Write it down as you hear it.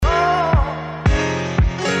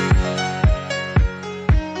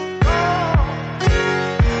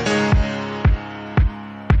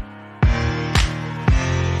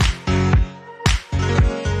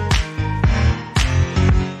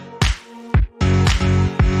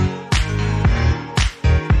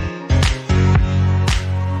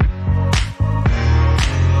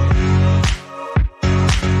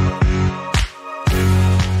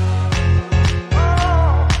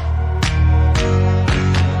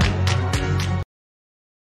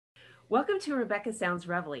Welcome to Rebecca Sounds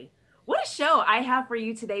Reveille. What a show I have for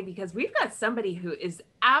you today because we've got somebody who is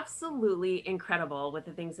absolutely incredible with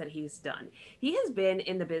the things that he's done. He has been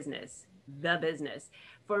in the business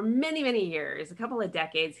for many, many years, a couple of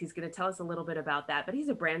decades. He's going to tell us a little bit about that, but he's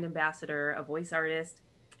a brand ambassador, a voice artist,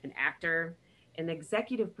 an actor, an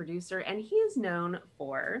executive producer, and he is known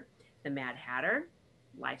for The Mad Hatter,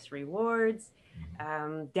 Life's Rewards,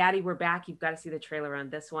 Daddy, We're Back. You've got to see the trailer on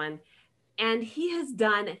this one. And he has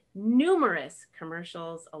done numerous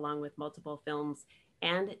commercials along with multiple films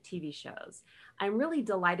and TV shows. I'm really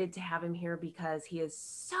delighted to have him here because he is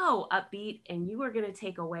so upbeat and you are going to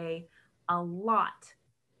take away a lot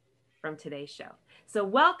from today's show. So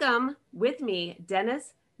welcome with me,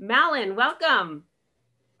 Dennis Mallen. Welcome.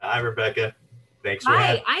 Hi, Rebecca. Thanks for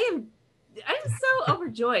Hi, having I'm so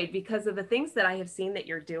overjoyed because of the things that I have seen that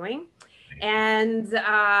you're doing. And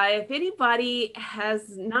if anybody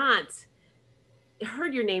has not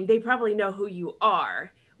heard your name, they probably know who you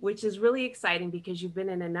are, which is really exciting because you've been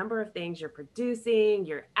in a number of things. You're producing,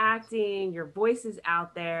 you're acting, your voice is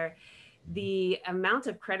out there. The amount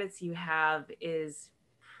of credits you have is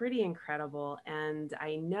pretty incredible. And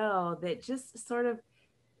I know that just sort of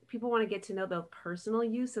people want to get to know the personal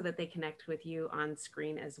you so that they connect with you on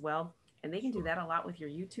screen as well. And they can do that a lot with your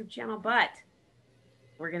YouTube channel, but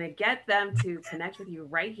we're going to get them to connect with you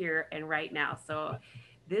right here and right now. So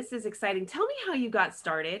this is exciting. Tell me how you got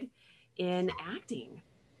started in acting.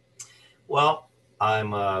 Well,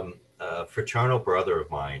 I'm a fraternal brother of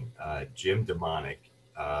mine, Jim Demonic,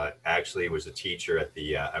 actually was a teacher at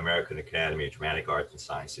the American Academy of Dramatic Arts and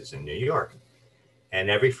Sciences in New York. And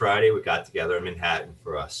every Friday we got together in Manhattan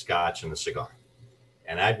for a scotch and a cigar.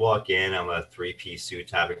 And I'd walk in, I'm a three-piece suit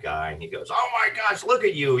type of guy, and he goes, "Oh my gosh, look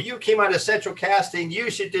at you. You came out of Central Casting. You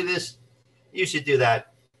should do this. You should do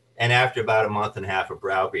that." And after about a month and a half of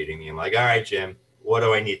browbeating me, I'm like, "All right, Jim, what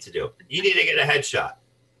do I need to do? You need to get a headshot."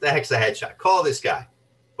 The heck's a headshot? Call this guy.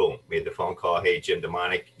 Boom, made the phone call. "Hey, Jim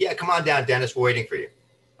Demonic. Yeah, come on down, Dennis. We're waiting for you."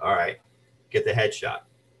 All right, get the headshot.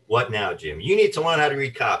 "What now, Jim?" "You need to learn how to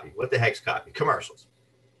read copy." "What the heck's copy?" "Commercials."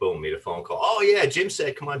 Boom, made a phone call. "Oh, yeah, Jim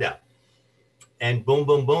said, come on down." And boom,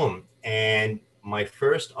 boom, boom. And my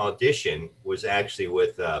first audition was actually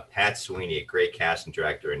with Pat Sweeney, a great casting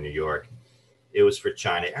director in New York. It was for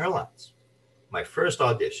China Airlines. My first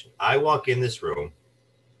audition. I walk in this room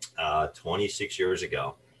 26 years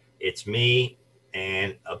ago. It's me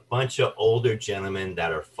and a bunch of older gentlemen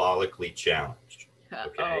that are follically challenged,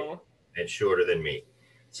 okay, and shorter than me.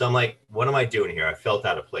 So I'm like, what am I doing here? I felt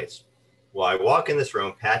out of place. Well, I walk in this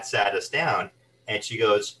room, Pat sat us down, and she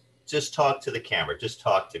goes, "Just talk to the camera. Just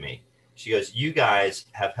talk to me." She goes, "You guys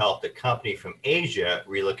have helped a company from Asia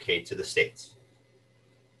relocate to the States."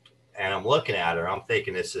 And I'm looking at her. I'm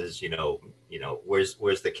thinking this is,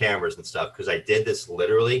 where's the cameras and stuff? Because I did this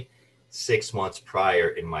literally 6 months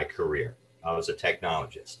prior in my career. I was a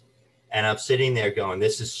technologist. And I'm sitting there going,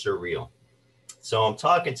 this is surreal. So I'm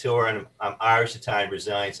talking to her, and I'm Irish, Italian,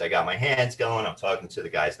 Brazilian. So I got my hands going. I'm talking to the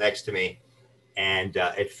guys next to me. And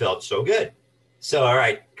it felt so good. So, all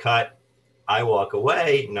right, cut. I walk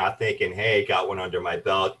away, not thinking, hey, got one under my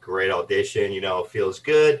belt. Great audition, feels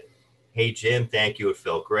good. "Hey, Jim, thank you. It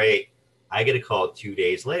felt great." I get a call 2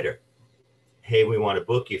 days later. "Hey, we want to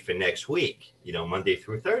book you for next week, Monday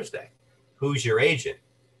through Thursday. Who's your agent?"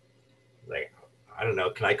 Like, "I don't know.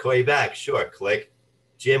 Can I call you back?" "Sure." Click.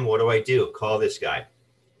 "Jim, what do I do?" "Call this guy."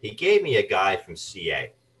 He gave me a guy from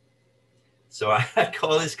CA. So I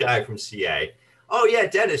call this guy from CA. "Oh, yeah,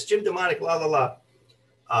 Dennis, Jim Demonic, la, la,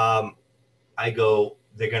 la." I go,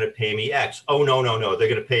 "They're going to pay me X." "Oh, no. They're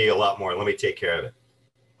going to pay you a lot more. Let me take care of it."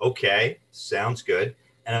 Okay, sounds good.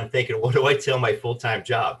 And I'm thinking, what do I tell my full-time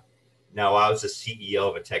job? Now, I was a CEO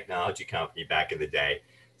of a technology company back in the day.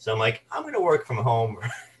 So I'm like, I'm going to work from home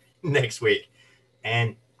next week.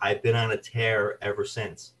 And I've been on a tear ever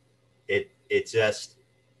since. It just,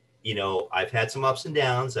 I've had some ups and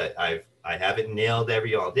downs. I haven't nailed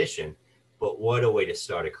every audition, but what a way to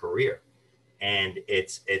start a career. And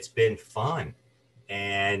it's been fun.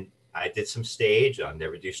 And I did some stage. I'll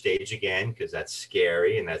never do stage again because that's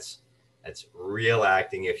scary, and that's real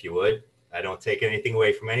acting, if you would. I don't take anything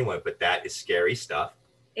away from anyone, but that is scary stuff.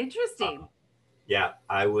 Interesting. Yeah,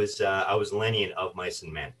 I was Lenny in Of Mice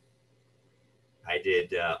and Men. I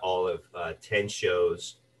did all of 10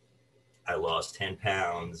 shows. I lost 10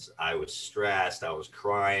 pounds. I was stressed. I was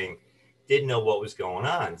crying. Didn't know what was going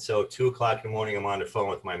on. So 2:00 in the morning, I'm on the phone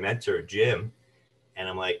with my mentor, Jim. And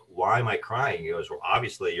I'm like, "Why am I crying?" He goes, "Well,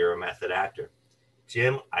 obviously you're a method actor."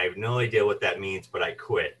 "Jim, I have no idea what that means, but I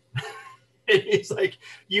quit." And he's like,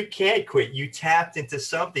 "You can't quit. You tapped into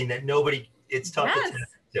something that it's tough to tap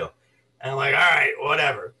into." And I'm like, "All right,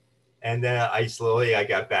 whatever." And then I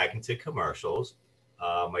got back into commercials.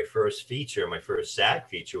 My first feature, my first SAG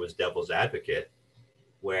feature was Devil's Advocate,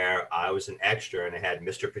 where I was an extra and I had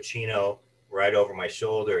Mr. Pacino right over my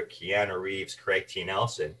shoulder, Keanu Reeves, Craig T.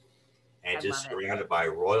 Nelson, and I love just it. surrounded by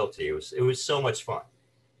royalty. It was so much fun.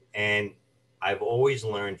 And I've always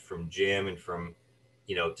learned from Jim and from,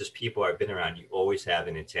 just people I've been around, you always have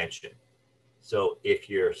an intention. So if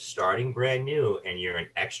you're starting brand new and you're an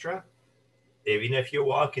extra, even if you're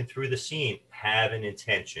walking through the scene, have an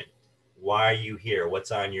intention. Why are you here?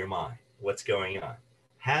 What's on your mind? What's going on?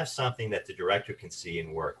 Have something that the director can see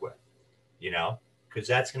and work with, you know, because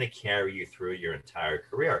that's going to carry you through your entire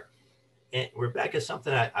career. And Rebecca,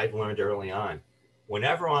 something I've learned early on,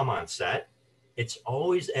 whenever I'm on set, it's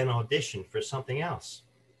always an audition for something else,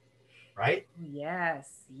 right?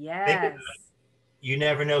 Yes, Think of yes. You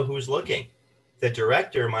never know who's looking. The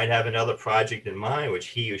director might have another project in mind, which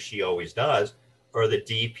he or she always does, or the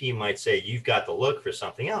DP might say, you've got the look for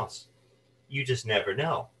something else. You just never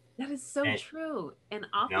know. That is so And, true. And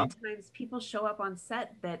you know, oftentimes people show up on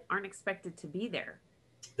set that aren't expected to be there.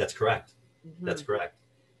 that's correct. That's Hmm. correct.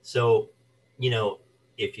 So, you know,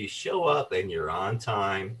 if you show up and you're on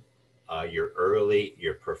time, you're early,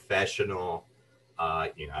 you're professional,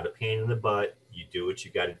 you're not a pain in the butt, you do what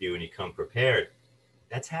you got to do and you come prepared,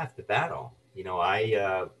 that's half the battle.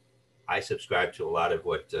 I subscribe to a lot of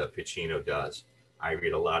what Pacino does. I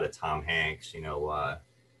read a lot of Tom Hanks.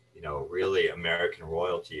 Really American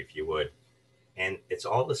royalty, if you would, and it's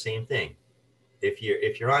all the same thing. If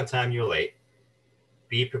you're on time, you're late.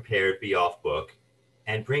 Be prepared, be off book,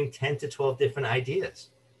 and bring 10 to 12 different ideas.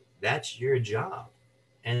 That's your job,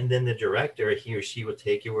 and then the director, he or she will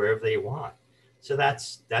take you wherever they want. So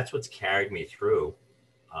that's what's carried me through.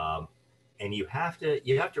 Um, and you have to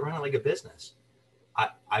run it like a business.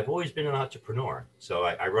 I've always been an entrepreneur, so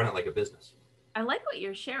I run it like a business. I like what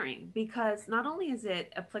you're sharing because not only is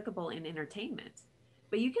it applicable in entertainment,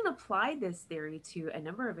 but you can apply this theory to a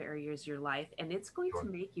number of areas of your life, and it's going to Sure.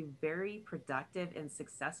 make you very productive and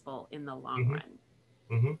successful in the long Hmm. run.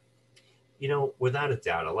 Hmm. Without a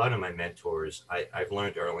doubt, a lot of my mentors, I've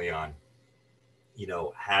learned early on,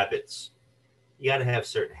 habits. You got to have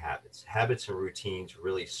certain habits. Habits and routines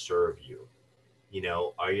really serve you.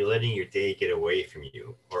 Are you letting your day get away from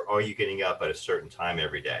you? Or are you getting up at a certain time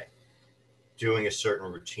every day, doing a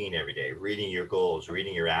certain routine every day, reading your goals,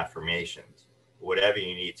 reading your affirmations, whatever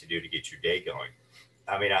you need to do to get your day going?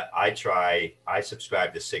 I mean, I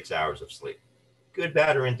subscribe to 6 hours of sleep. Good,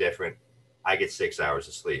 bad, or indifferent, I get 6 hours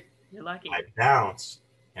of sleep. You're I lucky. bounce,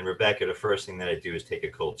 and Rebecca, the first thing that I do is take a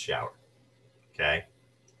cold shower. Okay.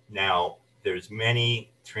 Now, there's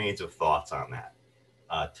many trains of thoughts on that.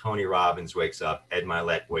 Tony Robbins wakes up, Ed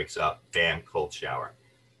Milet wakes up, bam, cold shower.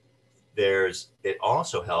 It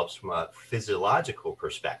also helps from a physiological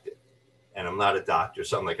perspective. And I'm not a doctor,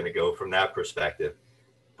 so I'm not going to go from that perspective,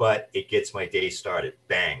 but it gets my day started.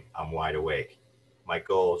 Bang, I'm wide awake. My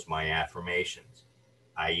goals, my affirmations.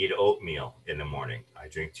 I eat oatmeal in the morning. I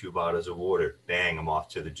drink 2 bottles of water. Bang, I'm off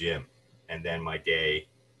to the gym. And then my day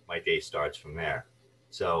starts from there.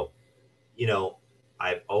 So, you know,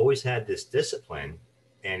 I've always had this discipline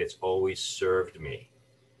and it's always served me.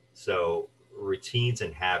 So routines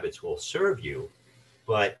and habits will serve you,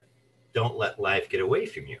 but don't let life get away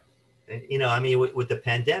from you. And, I mean, with the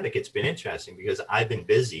pandemic, it's been interesting because I've been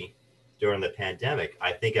busy during the pandemic.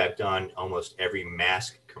 I think I've done almost every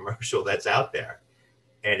mask commercial that's out there.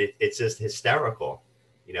 And it's just hysterical.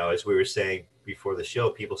 As we were saying before the show,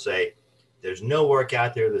 people say, there's no work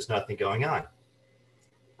out there, there's nothing going on.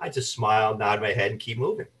 I just smile, nod my head, and keep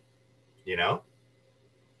moving, you know?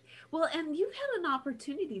 Well, and you've had an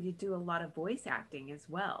opportunity to do a lot of voice acting as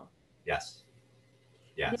well. Yes,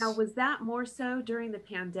 Now, yes. was that more so during the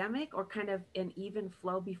pandemic or kind of an even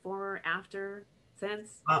flow before, after,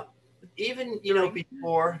 since, Uh, Even, during?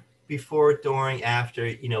 before, during,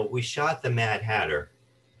 after, we shot the Mad Hatter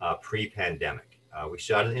pre-pandemic. We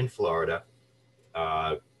shot it in Florida.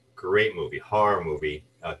 Uh, Great movie, horror movie.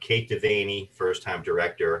 Kate Devaney, first-time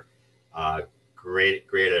director. Uh, great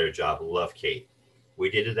at her job. Love Kate.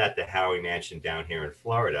 We did it at the Howie Mansion down here in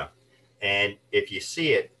Florida, and if you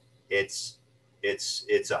see it, it's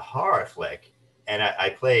it's a horror flick, and I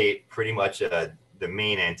play pretty much the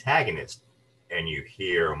main antagonist, and you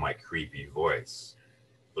hear my creepy voice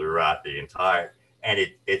throughout the entire. And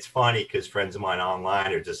it's funny because friends of mine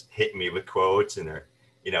online are just hitting me with quotes and they're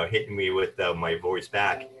hitting me with my voice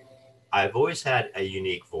back. I've always had a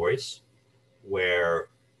unique voice where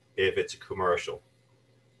if it's a commercial,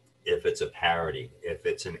 if it's a parody, if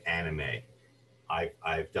it's an anime,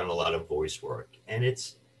 I've done a lot of voice work, and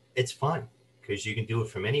it's fun because you can do it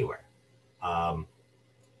from anywhere. Um,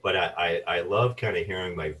 but I love kind of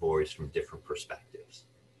hearing my voice from different perspectives,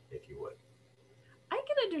 if you would. I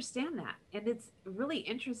can understand that. And it's really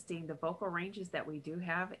interesting the vocal ranges that we do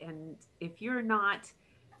have. And if you're not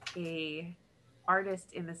a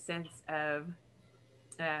artist in the sense of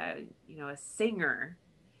uh, a singer,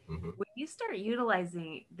 Hmm. when you start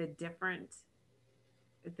utilizing the different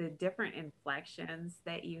inflections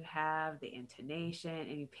that you have, the intonation,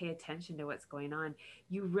 and you pay attention to what's going on,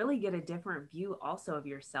 you really get a different view also of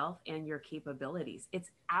yourself and your capabilities. It's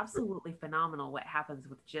absolutely phenomenal what happens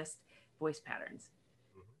with just voice patterns.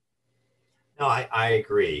 No, I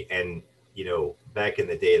agree. And, back in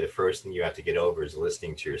the day, the first thing you have to get over is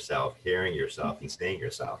listening to yourself, hearing yourself, and seeing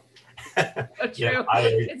yourself. So true. I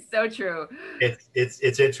It's so true.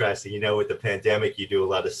 it's interesting. With the pandemic, you do a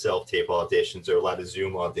lot of self-tape auditions or a lot of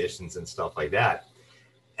Zoom auditions and stuff like that.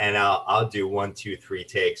 And I'll do one, two, three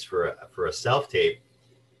takes for a self-tape,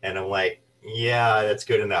 and I'm like, yeah, that's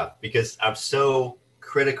good enough because I'm so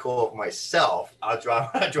critical of myself. I'll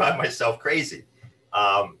drive myself crazy.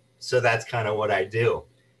 So that's kind of what I do.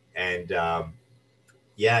 And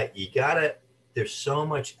yeah, you gotta. There's so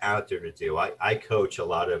much out there to do. I coach a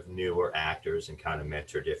lot of newer actors and kind of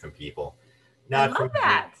mentor different people, I not love from my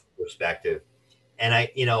that. perspective. And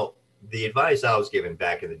the advice I was given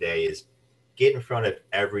back in the day is get in front of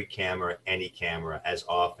every camera, any camera, as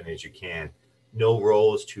often as you can. No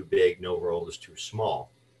role is too big, no role is too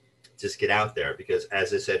small. Just get out there because,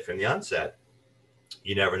 as I said from the onset,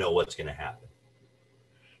 you never know what's going to happen.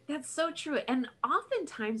 That's so true. And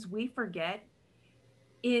oftentimes we forget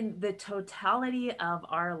in the totality of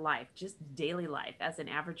our life, just daily life as an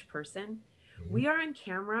average person, Mhm. we are on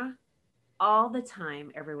camera all the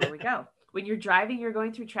time, everywhere we go. When you're driving, you're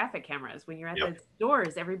going through traffic cameras. When you're at Yep. the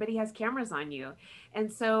stores, everybody has cameras on you.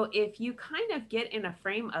 And so, if you kind of get in a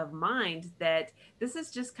frame of mind that this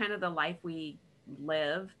is just kind of the life we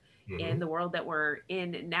live in Hmm. the world that we're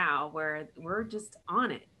in now, where we're just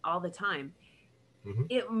on it all the time, Hmm.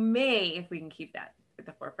 it may, if we can keep that at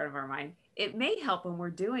the forefront of our mind, it may help when we're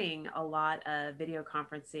doing a lot of video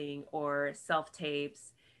conferencing or self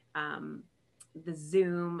tapes, um, the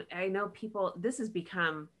Zoom. I know people, this has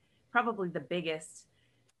become probably the biggest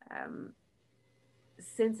um,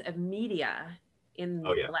 sense of media Oh in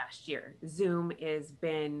yeah, the last year. Zoom has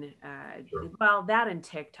been, sure. well, that and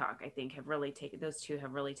TikTok, I think, have really taken, those two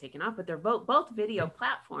have really taken off, but they're both video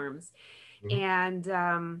platforms. Hmm.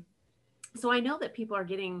 And so I know that people are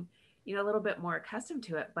getting, a little bit more accustomed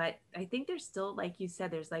to it, but I think there's still, like you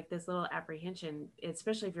said, there's like this little apprehension,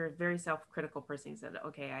 especially if you're a very self-critical person. You said,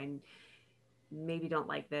 okay, I maybe don't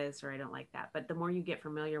like this or I don't like that. But the more you get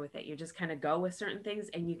familiar with it, you just kind of go with certain things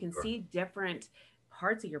and you can Sure. see different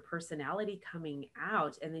parts of your personality coming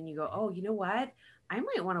out. And then you go, oh, you know what? I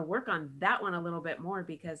might want to work on that one a little bit more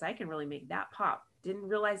because I can really make that pop. Didn't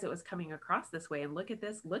realize it was coming across this way. And look at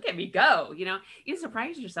this, look at me go. You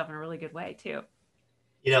surprise yourself in a really good way too.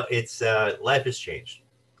 It's life has changed.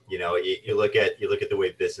 You look at the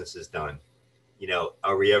way business is done.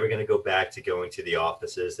 Are we ever going to go back to going to the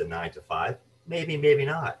offices, the 9 to 5? Maybe, maybe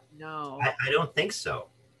not. No. I don't think so,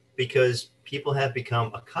 because people have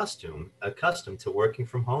become accustomed to working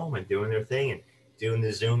from home and doing their thing and doing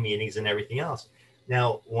the Zoom meetings and everything else.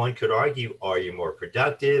 Now, one could argue, are you more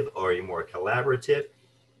productive? Are you more collaborative?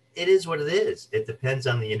 It is what it is. It depends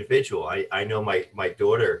on the individual. I know my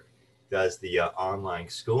daughter does the online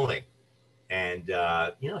schooling, and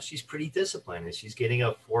she's pretty disciplined, and she's getting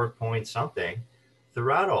a 4 point something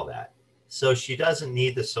throughout all that. So she doesn't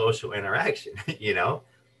need the social interaction.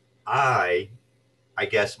 I I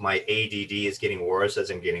guess my ADD is getting worse as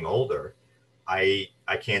I'm getting older. I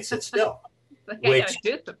can't sit still, Like I gotta which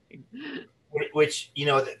do something.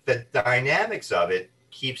 the dynamics of it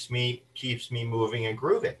keeps me moving and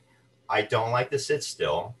grooving. I don't like to sit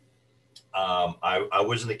still. I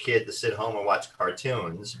wasn't a kid to sit home and watch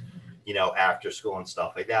cartoons, after school and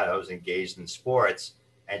stuff like that. I was engaged in sports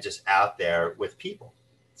and just out there with people.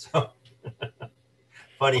 So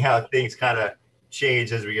funny how things kind of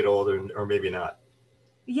change as we get older, or maybe not.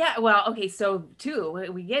 Yeah, well, okay, so too,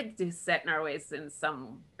 we get to set in our ways in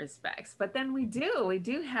some respects, but then we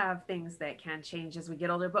do have things that can change as we get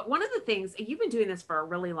older. But one of the things, you've been doing this for a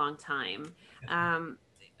really long time, Yes, ma'am. um,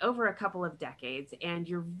 over a couple of decades, and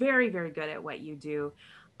you're very, very good at what you do.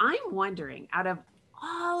 I'm wondering, out of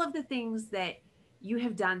all of the things that you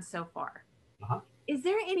have done so far, Uh-huh. is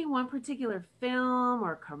there any one particular film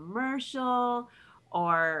or commercial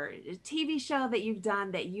or TV show that you've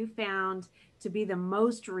done that you found to be the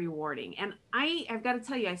most rewarding? And I've got to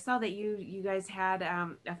tell you, I saw that you guys had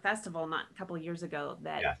a festival not a couple of years ago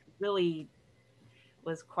that Yeah. really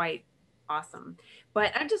was quite awesome.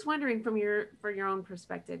 But I'm just wondering from your for your own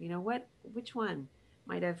perspective, which one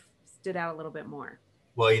might have stood out a little bit more?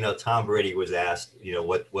 Well, Tom Brady was asked,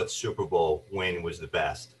 what Super Bowl win was the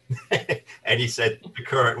best, and he said the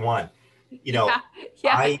current one. You know, Yeah,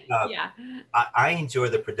 yeah, I, uh, yeah. I enjoy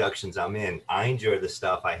the productions I'm in. I enjoy the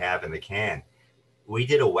stuff I have in the can. We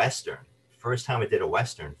did a western. First time I did a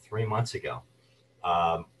western 3 months ago.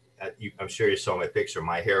 Um, I'm sure you saw my picture.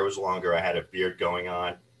 My hair was longer. I had a beard going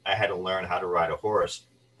on. I had to learn how to ride a horse.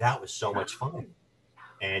 That was so much fun.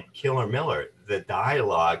 And Killer Miller, the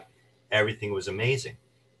dialogue, everything was amazing.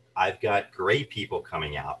 I've got great people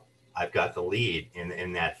coming out. I've got the lead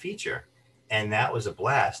in that feature. And that was a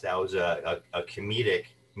blast. That was a comedic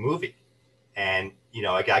movie. And,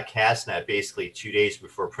 I got cast in that basically 2 days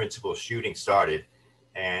before principal shooting started.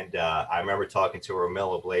 And I remember talking to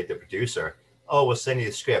Romilla Blade, the producer. Oh, we'll send you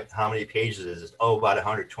the script. How many pages is it? Oh, about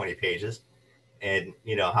 120 pages. And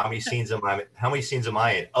how many scenes am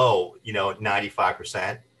I in? Oh,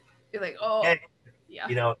 95%. You're like, oh, Hey, yeah.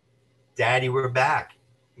 you know, Daddy, we're back.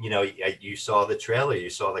 You saw the trailer, you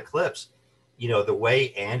saw the clips. The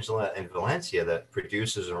way Angela and Valencia, the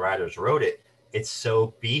producers and writers, wrote it, it's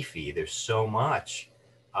so beefy. There's so much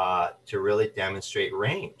to really demonstrate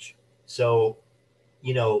range. So,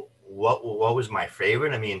 what was my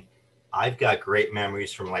favorite? I mean, I've got great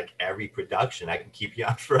memories from like every production. I can keep you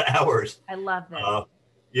on for hours. I love this. Uh,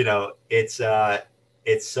 you know, it's uh,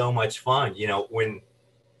 it's so much fun. When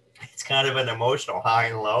it's kind of an emotional high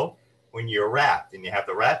and low when you're wrapped and you have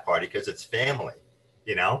the wrap party because it's family,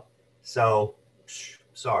 you know? So,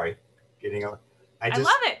 sorry, getting on. I I love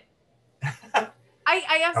just, it.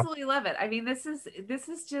 I absolutely love it. I mean, this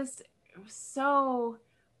is just so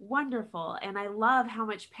wonderful, and I love how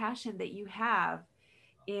much passion that you have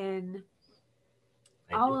in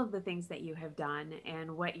thank all you. of the things that you have done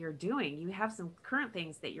and what you're doing. You have some current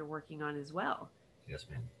things that you're working on as well. Yes,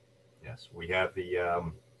 ma'am. Yes, we have the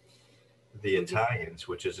Can we get Italians,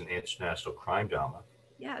 which is an international crime drama,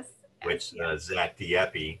 yes, yes, which yes. Zach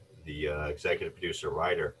Dieppe, the executive producer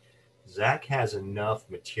writer, Zach has enough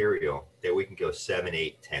material that we can go 7,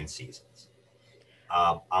 8, 10 seasons.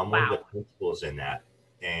 I'm one of the Wow. principals in that,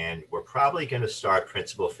 and we're probably going to start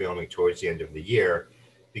principal filming towards the end of the year,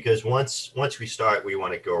 because once we start, we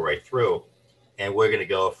want to go right through, and we're going to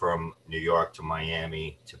go from New York to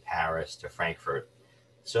Miami to Paris to Frankfurt.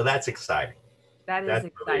 So that's exciting. That is That's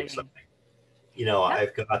really exciting. exciting. That's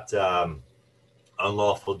I've got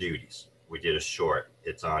Unlawful Duties. We did a short.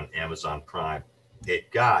 It's on Amazon Prime. It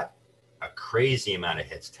got a crazy amount of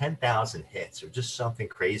hits, 10,000 hits, or just something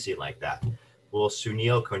crazy like that. Well,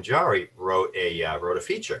 Sunil Kunjari wrote a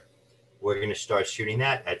feature. We're going to start shooting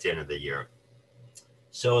that at the end of the year.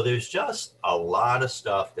 So there's just a lot of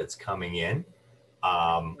stuff that's coming in,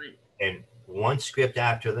 um, excellent. and one script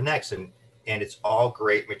after the next, and it's all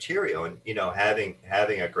great material. And having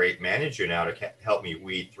a great manager now to help me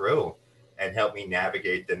weed through and help me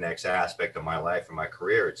navigate the next aspect of my life and my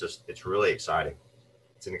career. It's really exciting.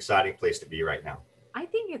 It's an exciting place to be right now. I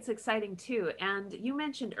think it's exciting too. And you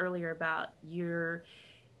mentioned earlier about you're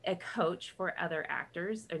a coach for other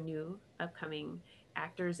actors, a new upcoming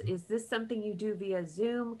actors. Is this something you do via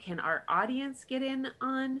Zoom? Can our audience get in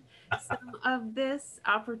on some of this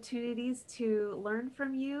opportunities to learn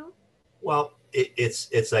from you? Well,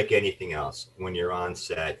 it's like anything else. When you're on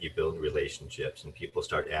set, you build relationships, and people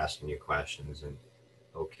start asking you questions, and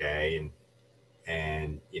okay,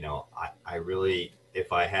 and I really,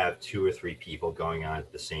 if I have 2 or 3 people going on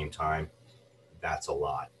at the same time, that's a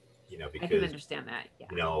lot. I can Because understand that.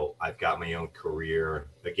 Yeah. I've got my own career.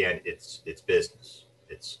 Again, it's business.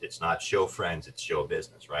 It's not show friends, it's show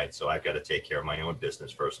business, right? So I've got to take care of my own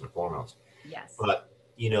business first and foremost. Yes. But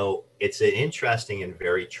it's an interesting and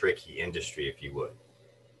very tricky industry, if you would.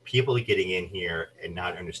 People are getting in here and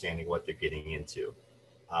not understanding what they're getting into.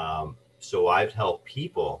 So I've helped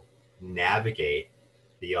people navigate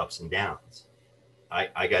the ups and downs.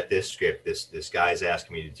 I got this script. This guy's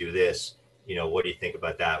asking me to do this. What do you think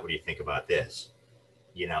about that? What do you think about this?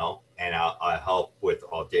 And I'll help with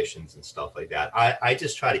auditions and stuff like that. I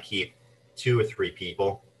just try to keep 2 or 3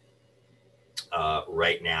 people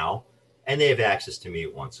right now, and they have access to me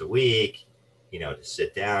once a week, to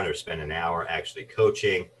sit down or spend an hour actually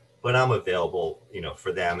coaching. But I'm available,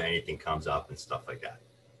 for them. Anything comes up and stuff like that.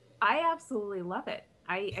 I absolutely love it.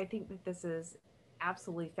 I think that this is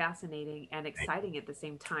absolutely fascinating and exciting at the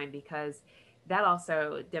same time because that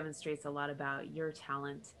also demonstrates a lot about your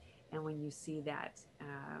talent. And when you see that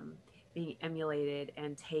being emulated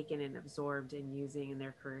and taken and absorbed and using in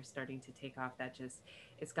their career starting to take off, that just,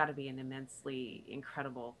 it's got to be an immensely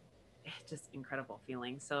incredible, just incredible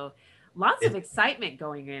feeling. So Lots of It, excitement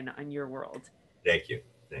going in on your world. thank you.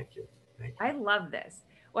 Thank you. Thank you. I love this.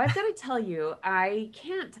 Well, I've got to tell you, I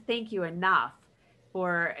can't thank you enough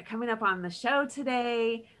for coming up on the show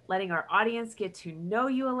today, letting our audience get to know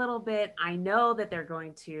you a little bit. I know that they're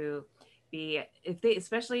going to be, if they,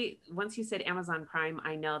 especially once you said Amazon Prime,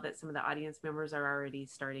 I know that some of the audience members are already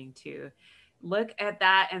starting to look at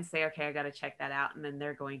that and say, okay, I got to check that out. And then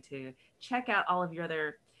they're going to check out all of your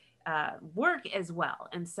other work as well.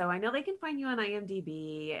 And so I know they can find you on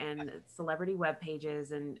IMDb and celebrity web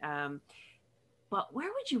pages. But where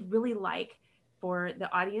would you really like for the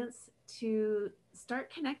audience to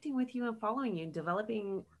start connecting with you and following you and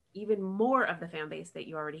developing even more of the fan base that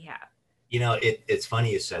you already have? It's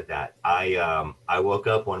funny you said that. I woke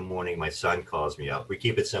up one morning, my son calls me up. We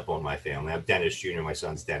keep it simple in my family. I'm Dennis Jr., my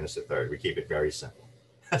son's Dennis the third. We keep it very simple.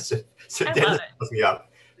 so I love Dennis it. calls me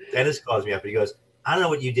up. Dennis calls me up and he goes, I don't know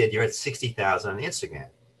what you did. You're at 60,000 on Instagram.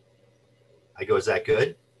 I go, is that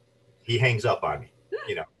good? He hangs up on me.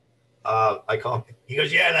 You know, I call him. He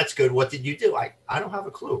goes, yeah, that's good. What did you do? I don't have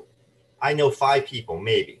a clue. I know 5 people,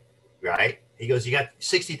 maybe. Right? He goes, you got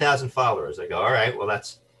 60,000 followers. I go, all right, well,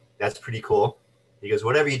 that's pretty cool. He goes,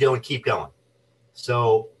 whatever you're doing, keep going.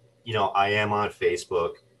 So, I am on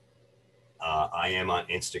Facebook. I am on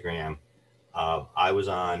Instagram. I was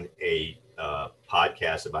on a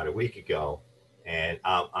podcast about a week ago, and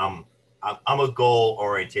I'm a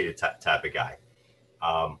goal-oriented type of guy.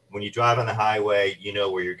 When you drive on the highway, you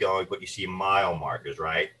know where you're going, but you see mile markers,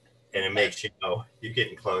 right? And it makes you know you're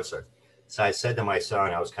getting closer. So I said to my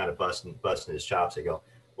son, I was kind of busting his chops. I go,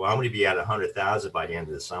 well, I'm going to be at 100,000 by the end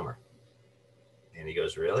of the summer. And he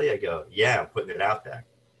goes, really? I go, yeah, I'm putting it out there.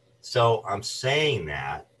 So I'm saying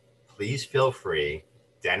that. Please feel free.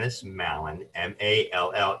 Dennis Mallen,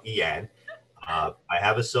 Mallen. I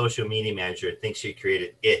have a social media manager that thinks she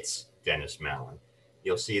created It's Dennis Mallen.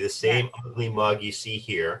 You'll see the same ugly mug you see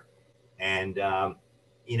here. And,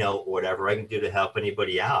 whatever I can do to help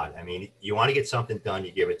anybody out. I mean, you want to get something done,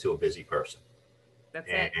 you give it to a busy person. That's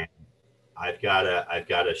it. I've got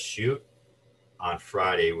a shoot on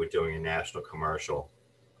Friday. We're doing a national commercial,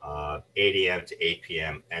 8 a.m. to 8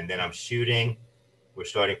 p.m. And then we're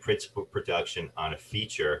starting principal production on a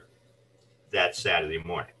feature that Saturday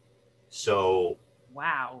morning. So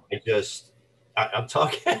Wow. I'm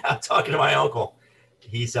talking to my uncle.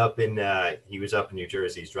 He was up in New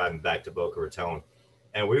Jersey. He's driving back to Boca Raton.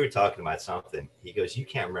 And we were talking about something. He goes, you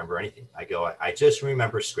can't remember anything. I go, I just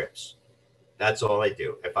remember scripts. That's all I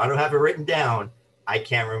do. If I don't have it written down, I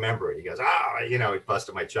can't remember it. He goes, he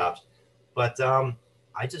busted my chops. But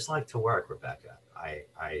I just like to work, Rebecca.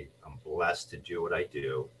 I'm blessed to do what I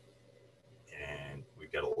do. And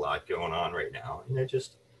we've got a lot going on right now. And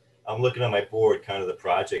I'm looking at my board, kind of the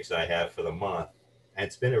projects I have for the month. And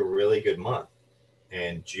it's been a really good month.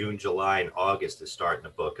 And June, July, and August is starting to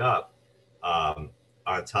book up.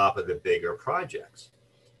 On top of the bigger projects.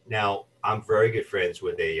 Now, I'm very good friends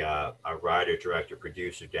with a writer, director,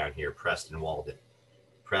 producer down here, Preston Walden.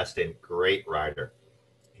 Preston, great writer.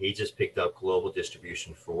 He just picked up global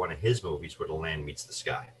distribution for one of his movies, Where the Land Meets the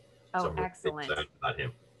Sky. Oh, So I'm really excellent. excited about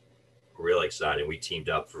him. Really excited. We teamed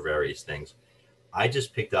up for various things. I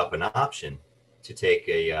just picked up an option to take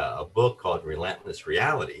a book called Relentless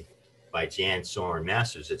Reality by Jan Soren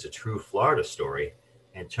Masters. It's a true Florida story,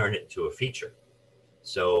 and turn it into a feature.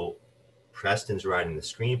 So Preston's writing the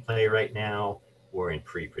screenplay right now. We're in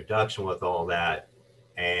pre-production with all that.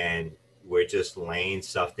 And we're just laying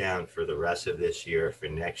stuff down for the rest of this year, for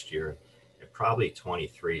next year, and probably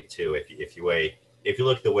 23 too, if you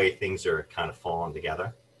look at the way things are kind of falling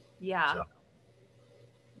together. Yeah. So.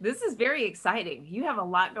 This is very exciting. You have a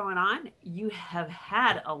lot going on. You have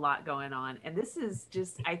had a lot going on. And this is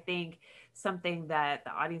just, I think, something that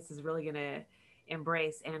the audience is really going to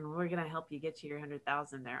embrace, and we're going to help you get to your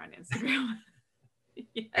 100,000 there on Instagram.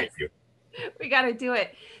 Yes. Thank you. We got to do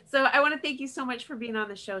it. So I want to thank you so much for being on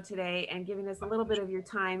the show today and giving us a little bit of your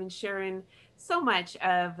time and sharing so much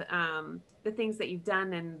of the things that you've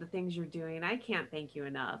done and the things you're doing. I can't thank you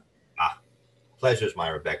enough. Pleasure's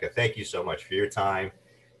mine, Rebecca. Thank you so much for your time.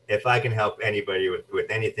 If I can help anybody with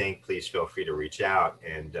anything, please feel free to reach out,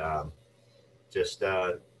 and just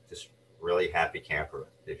really happy camper,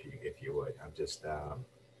 if you would. I'm just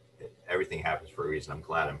everything happens for a reason. I'm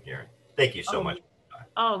glad I'm here. Thank you so much.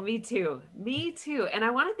 Oh, me too. Me too. And I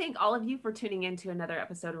want to thank all of you for tuning in to another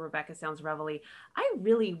episode of Rebecca Sounds Reveille. I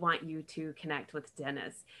really want you to connect with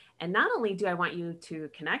Dennis. And not only do I want you to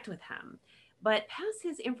connect with him, but pass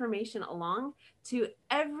his information along to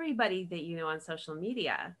everybody that you know on social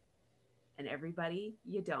media and everybody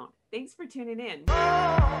you don't. Thanks for tuning in.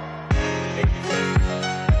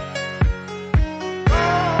 Thank you.